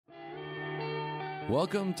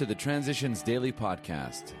Welcome to the Transitions Daily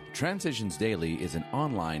podcast. Transitions Daily is an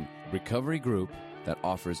online recovery group that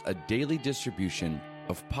offers a daily distribution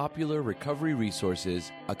of popular recovery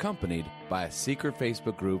resources accompanied by a secret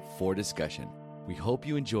Facebook group for discussion. We hope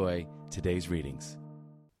you enjoy today's readings.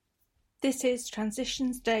 This is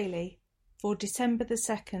Transitions Daily for December the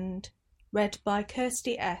 2nd, read by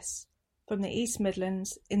Kirsty S. from the East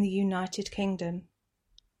Midlands in the United Kingdom.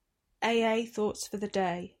 AA Thoughts for the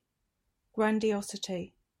Day.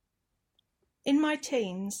 Grandiosity. In my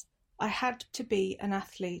teens, I had to be an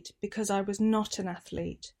athlete because I was not an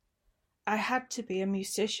athlete. I had to be a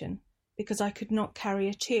musician because I could not carry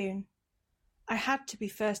a tune. I had to be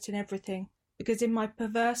first in everything because in my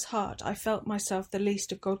perverse heart I felt myself the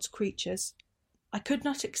least of God's creatures. I could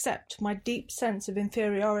not accept my deep sense of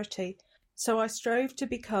inferiority, so I strove to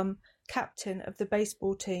become captain of the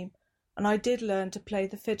baseball team, and I did learn to play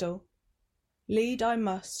the fiddle. Lead I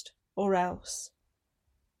must, or else.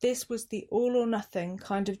 This was the all-or-nothing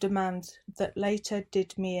kind of demand that later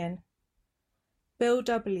did me in. Bill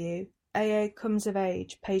W., AA Comes of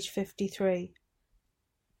Age, page 53.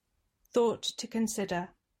 Thought to consider.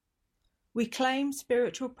 We claim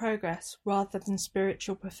spiritual progress rather than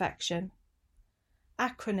spiritual perfection.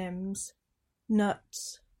 Acronyms.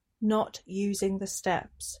 NUTS. Not using the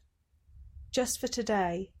steps. Just for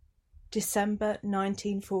today, December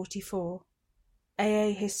 1944.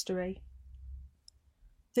 AA History.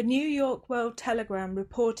 The New York World Telegram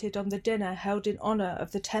reported on the dinner held in honour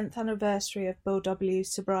of the 10th anniversary of Bill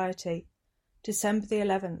W.'s sobriety, December the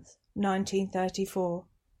 11th, 1934.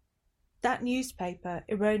 That newspaper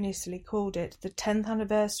erroneously called it the 10th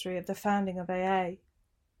anniversary of the founding of AA.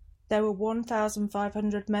 There were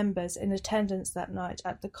 1,500 members in attendance that night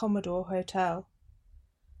at the Commodore Hotel.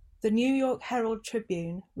 The New York Herald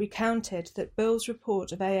Tribune recounted that Bill's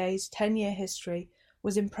report of AA's 10-year history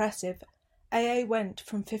was impressive. AA went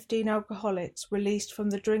from 15 alcoholics released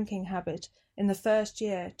from the drinking habit in the first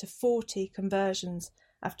year to 40 conversions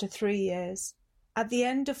after 3 years. At the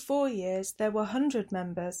end of 4 years, there were 100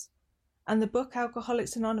 members, and the book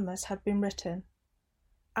Alcoholics Anonymous had been written.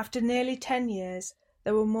 After nearly 10 years,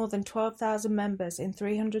 there were more than 12,000 members in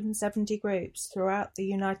 370 groups throughout the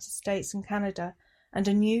United States and Canada, and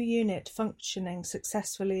a new unit functioning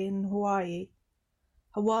successfully in Hawaii.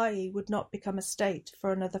 Hawaii would not become a state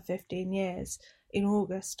for another 15 years, in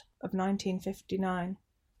August of 1959.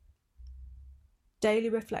 Daily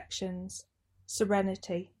Reflections.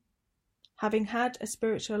 Serenity. Having had a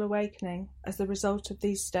spiritual awakening as the result of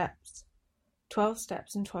these steps. 12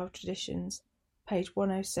 Steps and 12 Traditions, page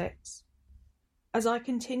 106. As I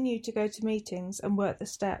continued to go to meetings and work the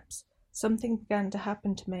steps, something began to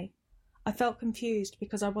happen to me. I felt confused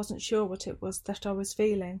because I wasn't sure what it was that I was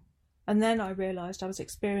feeling, and then I realised I was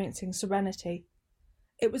experiencing serenity.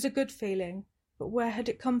 It was a good feeling, but where had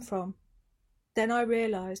it come from? Then I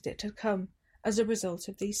realised it had come as a result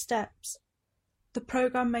of these steps. The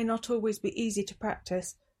programme may not always be easy to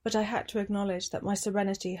practice, but I had to acknowledge that my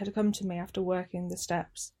serenity had come to me after working the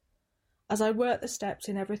steps. As I work the steps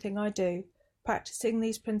in everything I do, practising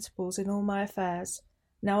these principles in all my affairs,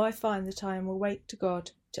 now I find that I am awake to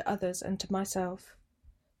God, to others and to myself.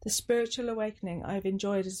 The spiritual awakening I have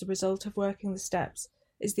enjoyed as a result of working the steps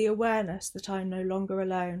is the awareness that I am no longer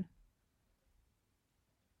alone.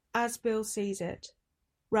 As Bill sees it,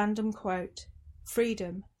 random quote,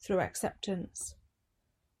 freedom through acceptance.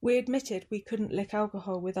 We admitted we couldn't lick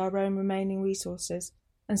alcohol with our own remaining resources,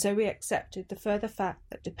 and so we accepted the further fact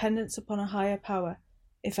that dependence upon a higher power,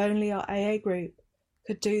 if only our AA group,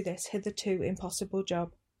 could do this hitherto impossible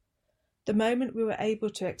job. The moment we were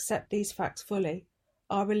able to accept these facts fully,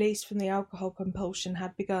 our release from the alcohol compulsion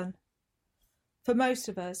had begun. For most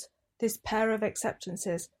of us, this pair of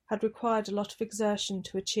acceptances had required a lot of exertion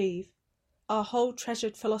to achieve. Our whole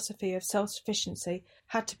treasured philosophy of self-sufficiency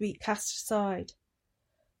had to be cast aside.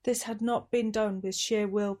 This had not been done with sheer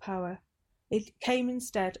willpower. It came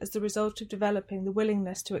instead as the result of developing the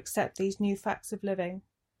willingness to accept these new facts of living.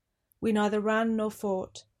 We neither ran nor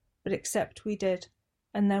fought, but accept we did,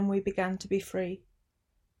 and then we began to be free.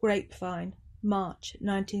 Grapevine, March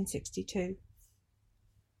 1962.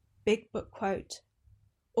 Big Book Quote.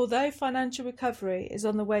 Although financial recovery is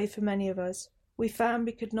on the way for many of us, we found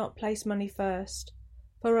we could not place money first.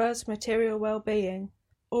 For us, material well-being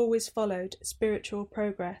always followed spiritual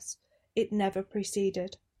progress. It never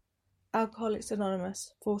preceded. Alcoholics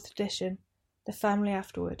Anonymous, 4th edition, The Family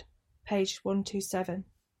Afterward, page 127.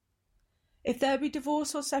 If there be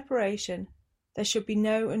divorce or separation, there should be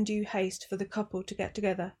no undue haste for the couple to get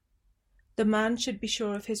together. The man should be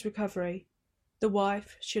sure of his recovery. The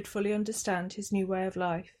wife should fully understand his new way of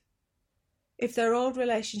life. If their old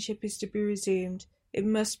relationship is to be resumed, it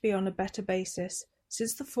must be on a better basis,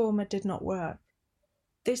 since the former did not work.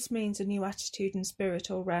 This means a new attitude and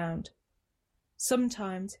spirit all round.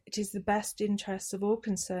 Sometimes it is the best interests of all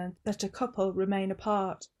concerned that a couple remain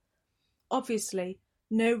apart. Obviously,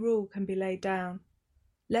 no rule can be laid down.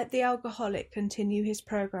 Let the alcoholic continue his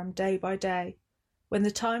program day by day. When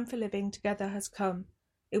the time for living together has come,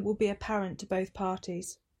 it will be apparent to both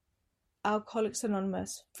parties. Alcoholics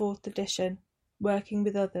Anonymous, 4th edition, Working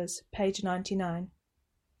with Others, page 99.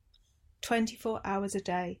 24 hours a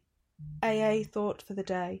day. AA thought for the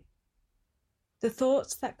day. The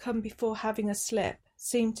thoughts that come before having a slip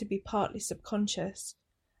seem to be partly subconscious,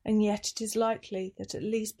 and yet it is likely that at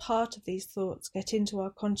least part of these thoughts get into our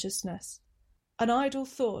consciousness. An idle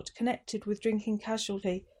thought connected with drinking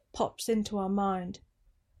casually pops into our mind.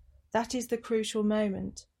 That is the crucial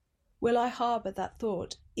moment. Will I harbour that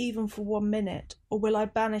thought even for 1 minute, or will I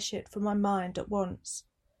banish it from my mind at once?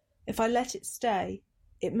 If I let it stay,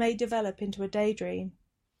 it may develop into a daydream.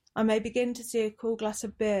 I may begin to see a cool glass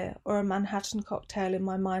of beer or a Manhattan cocktail in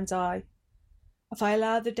my mind's eye. If I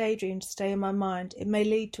allow the daydream to stay in my mind, it may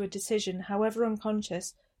lead to a decision, however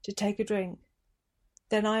unconscious, to take a drink.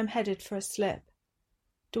 Then I am headed for a slip.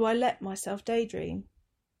 Do I let myself daydream?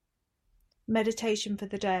 Meditation for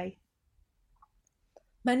the day.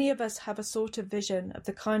 Many of us have a sort of vision of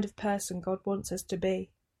the kind of person God wants us to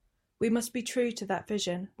be. We must be true to that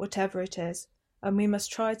vision, whatever it is, and we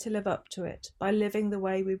must try to live up to it by living the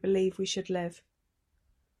way we believe we should live.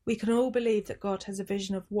 We can all believe that God has a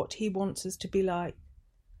vision of what He wants us to be like.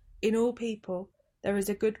 In all people, there is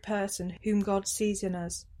a good person whom God sees in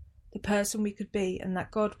us, the person we could be and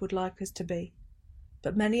that God would like us to be.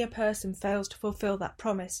 But many a person fails to fulfill that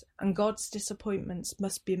promise, and God's disappointments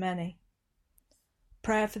must be many.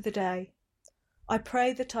 Prayer for the day. I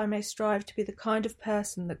pray that I may strive to be the kind of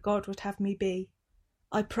person that God would have me be.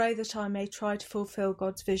 I pray that I may try to fulfill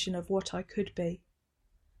God's vision of what I could be.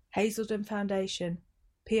 Hazelden Foundation,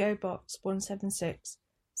 P.O. Box 176,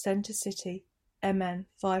 Centre City, MN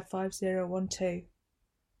 55012.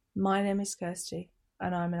 My name is Kirsty,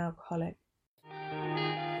 and I'm an alcoholic.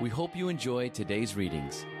 We hope you enjoyed today's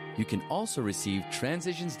readings. You can also receive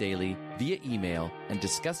Transitions Daily via email and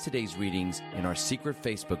discuss today's readings in our secret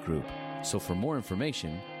Facebook group. So for more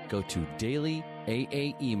information, go to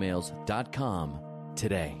dailyaaemails.com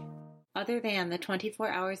today. Other than the 24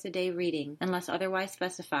 hours a day reading, unless otherwise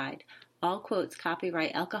specified, all quotes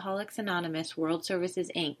copyright Alcoholics Anonymous World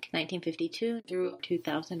Services, Inc., 1952 through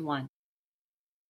 2001.